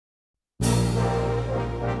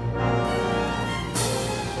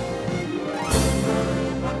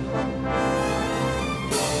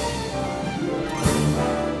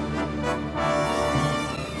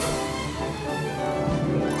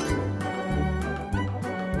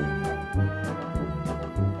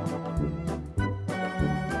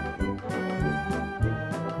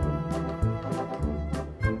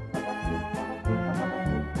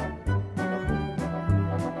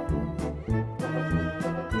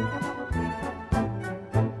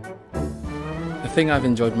thing I've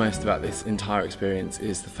enjoyed most about this entire experience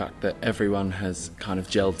is the fact that everyone has kind of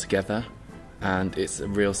gelled together, and it's a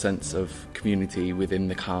real sense of community within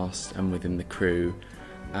the cast and within the crew.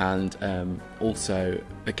 And also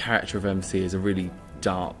the character of MC is a really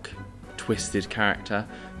dark, twisted character,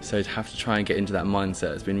 so to have to try and get into that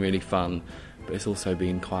mindset has been really fun, but it's also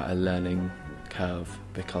been quite a learning curve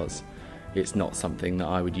because it's not something that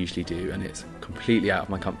I would usually do and it's completely out of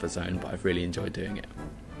my comfort zone, but I've really enjoyed doing it.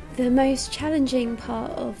 The most challenging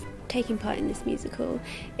part of taking part in this musical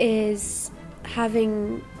is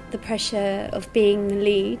having the pressure of being the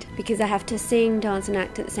lead, because I have to sing, dance and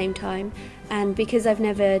act at the same time, and because I've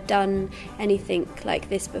never done anything like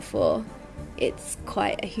this before, it's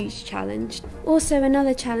quite a huge challenge. Also,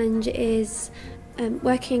 another challenge is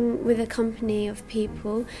working with a company of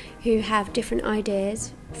people who have different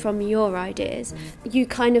ideas from your ideas. You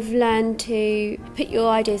kind of learn to put your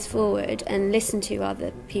ideas forward and listen to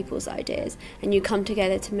other people's ideas, and you come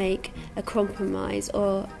together to make a compromise,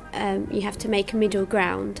 or you have to make a middle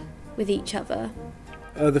ground with each other.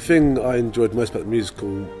 The thing I enjoyed most about the musical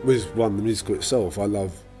was, one, the musical itself. I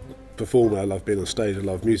love performing, I love being on stage, I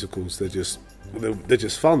love musicals. They're just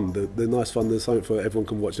fun. They're nice fun. There's something for everyone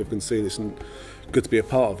can watch, everyone can see. It's good to be a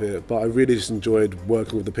part of it. But I really just enjoyed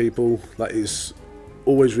working with the people. Like, it's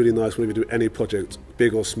always really nice whenever you do any project,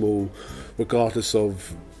 big or small, regardless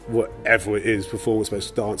of whatever it is,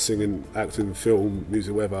 performance-based, dancing and acting, film,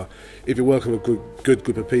 music, whatever. If you're working with a good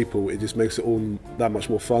group of people, it just makes it all that much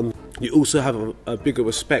more fun. You also have a bigger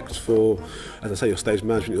respect for, as I say, your stage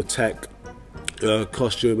management, your tech,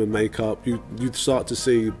 costume and makeup. You start to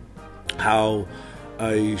see how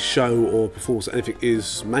a show or performance, anything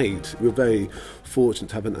is made. We're very fortunate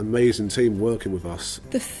to have an amazing team working with us.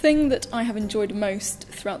 The thing that I have enjoyed most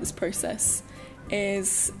throughout this process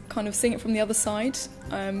is kind of seeing it from the other side.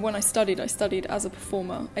 When I studied as a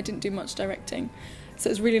performer. I didn't do much directing. So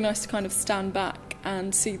it's really nice to kind of stand back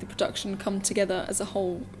and see the production come together as a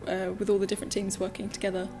whole, with all the different teams working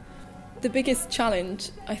together. The biggest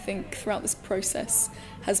challenge, I think, throughout this process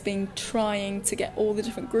has been trying to get all the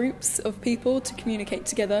different groups of people to communicate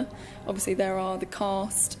together. Obviously there are the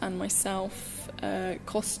cast and myself,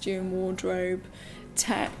 costume, wardrobe,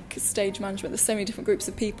 tech, stage management. There's so many different groups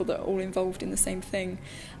of people that are all involved in the same thing,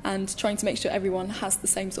 and trying to make sure everyone has the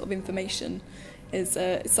same sort of information is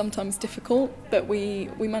sometimes difficult, but we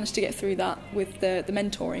managed to get through that with the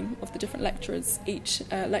mentoring of the different lecturers. Each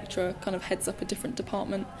lecturer kind of heads up a different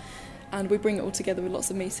department, and we bring it all together with lots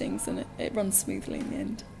of meetings, and it runs smoothly in the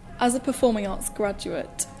end. As a performing arts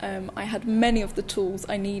graduate, I had many of the tools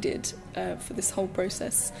I needed for this whole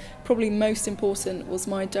process. Probably most important was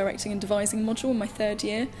my directing and devising module in my third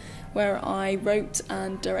year, where I wrote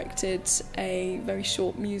and directed a very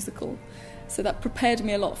short musical. So that prepared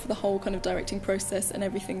me a lot for the whole kind of directing process and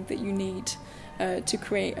everything that you need to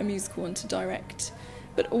create a musical and to direct.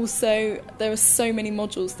 But also there are so many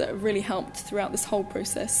modules that have really helped throughout this whole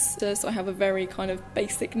process. So I have a very kind of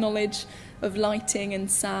basic knowledge of lighting and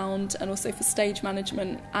sound, and also for stage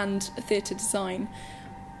management and theatre design.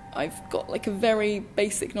 I've got like a very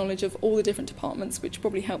basic knowledge of all the different departments, which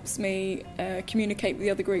probably helps me communicate with the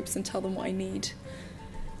other groups and tell them what I need.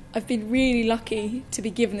 I've been really lucky to be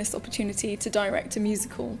given this opportunity to direct a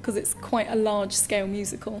musical, because it's quite a large-scale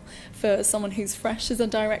musical for someone who's fresh as a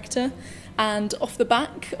director. And off the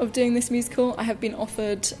back of doing this musical, I have been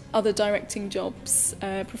offered other directing jobs,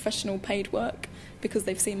 professional paid work, because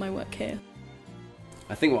they've seen my work here.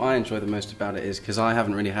 I think what I enjoy the most about it is because I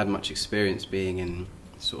haven't really had much experience being in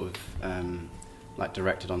sort of like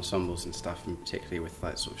directed ensembles and stuff, and particularly with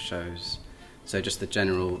like sort of shows. So just the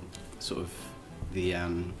general sort of the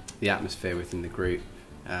atmosphere within the group,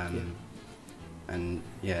 and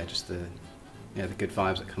yeah, just the good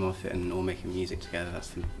vibes that come off it, and all making music together. That's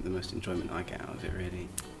the most enjoyment I get out of it, really.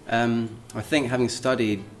 I think having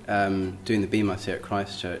studied doing the BMIT here at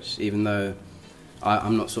Christ Church, even though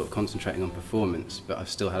I'm not sort of concentrating on performance, but I've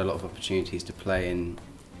still had a lot of opportunities to play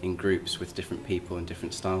in groups with different people and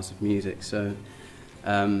different styles of music. So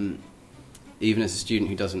even as a student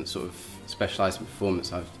who doesn't sort of specialise in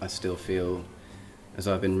performance, I still feel as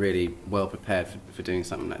though I've been really well prepared for doing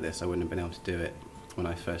something like this. I wouldn't have been able to do it when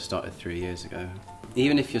I first started 3 years ago.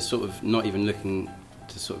 Even if you're sort of not even looking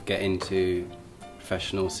to sort of get into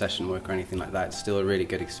professional session work or anything like that, it's still a really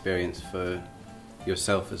good experience for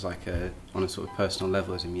yourself as like on a sort of personal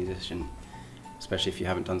level as a musician. Especially if you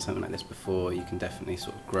haven't done something like this before, you can definitely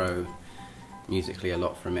sort of grow musically a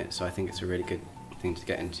lot from it. So I think it's a really good thing to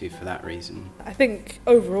get into for that reason. I think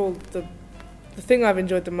overall the thing I've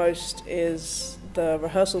enjoyed the most is the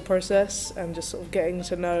rehearsal process and just sort of getting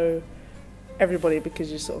to know everybody,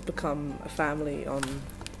 because you sort of become a family on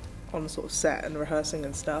on sort of set and rehearsing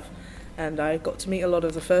and stuff, and I got to meet a lot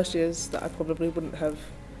of the first years that I probably wouldn't have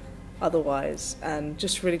otherwise, and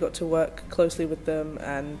just really got to work closely with them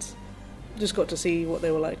and just got to see what they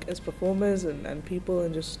were like as performers and people,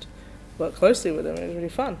 and just work closely with them. It was really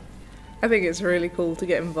fun. I think it's really cool to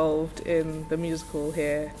get involved in the musical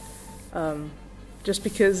here, just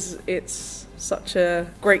because it's such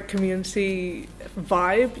a great community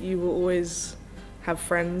vibe. You will always have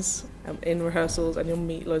friends in rehearsals, and you'll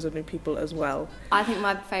meet loads of new people as well. I think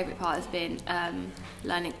my favourite part has been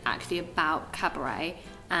learning actually about cabaret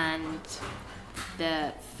and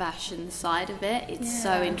the fashion side of it. It's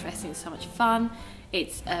so interesting, it's so much fun.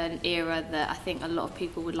 It's an era that I think a lot of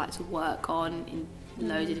people would like to work on in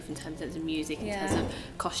loads of different terms of music, in terms of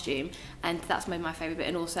costume, and that's maybe my favourite bit.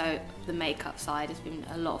 And also the makeup side has been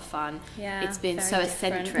a lot of fun. It's been so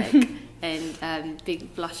eccentric and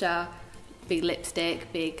big blusher, big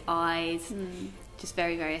lipstick, big eyes, just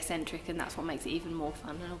very, very eccentric, and that's what makes it even more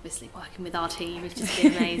fun. And obviously working with our team has just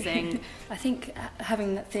been amazing. I think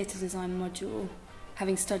having that theatre design module,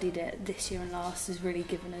 having studied it this year and last, has really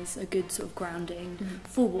given us a good sort of grounding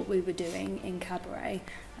for what we were doing in cabaret.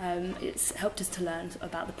 It's helped us to learn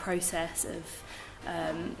about the process of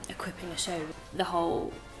equipping a show. The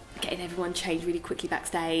whole getting everyone changed really quickly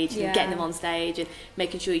backstage and getting them on stage and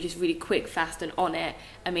making sure you're just really quick, fast and on it.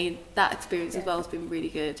 I mean, that experience as well has been really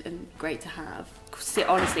good and great to have.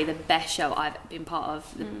 Honestly, the best show I've been part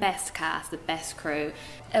of, the best cast, the best crew.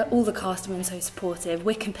 All the cast have been so supportive.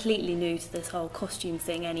 We're completely new to this whole costume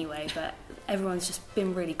thing anyway, but everyone's just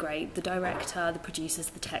been really great. The director, the producers,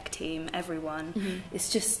 the tech team, everyone.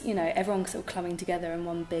 It's just, you know, everyone sort of clubbing together in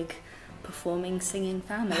one big performing, singing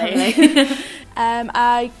family.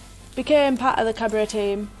 I became part of the cabaret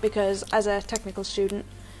team because as a technical student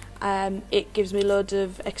it gives me loads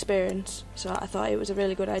of experience, so I thought it was a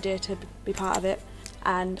really good idea to be part of it,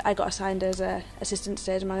 and I got assigned as an assistant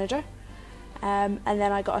stage manager, and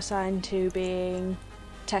then I got assigned to being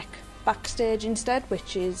tech backstage instead,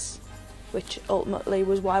 which ultimately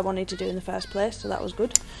was what I wanted to do in the first place, so that was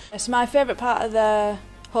good. So my favourite part of the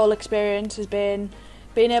whole experience has been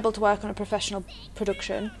being able to work on a professional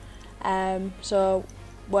production, so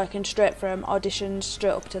working straight from auditions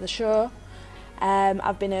straight up to the show.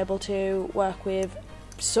 I've been able to work with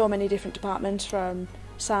so many different departments, from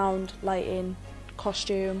sound, lighting,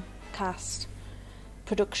 costume, cast,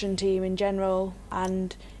 production team in general,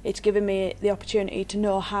 and it's given me the opportunity to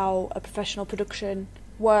know how a professional production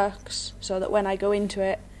works, so that when I go into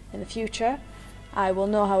it in the future I will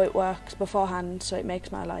know how it works beforehand, so it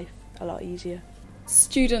makes my life a lot easier.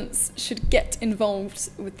 Students should get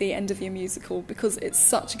involved with the end of year musical because it's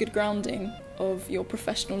such a good grounding of your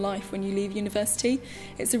professional life when you leave university.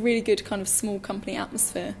 It's a really good kind of small company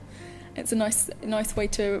atmosphere. It's a nice way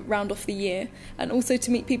to round off the year, and also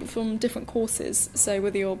to meet people from different courses. So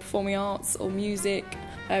whether you're performing arts or music,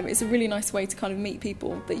 it's a really nice way to kind of meet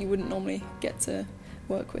people that you wouldn't normally get to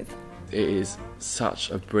work with. It is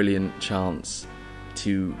such a brilliant chance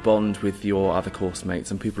to bond with your other course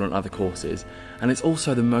mates and people on other courses, and it's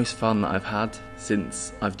also the most fun that I've had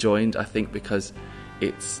since I've joined, I think, because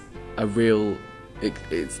it's a real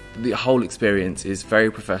the whole experience is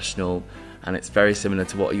very professional, and it's very similar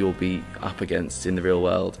to what you'll be up against in the real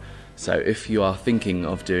world. So if you are thinking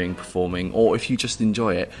of doing performing, or if you just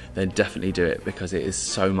enjoy it, then definitely do it, because it is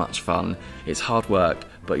so much fun. It's hard work,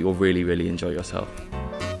 but you'll really, really enjoy yourself.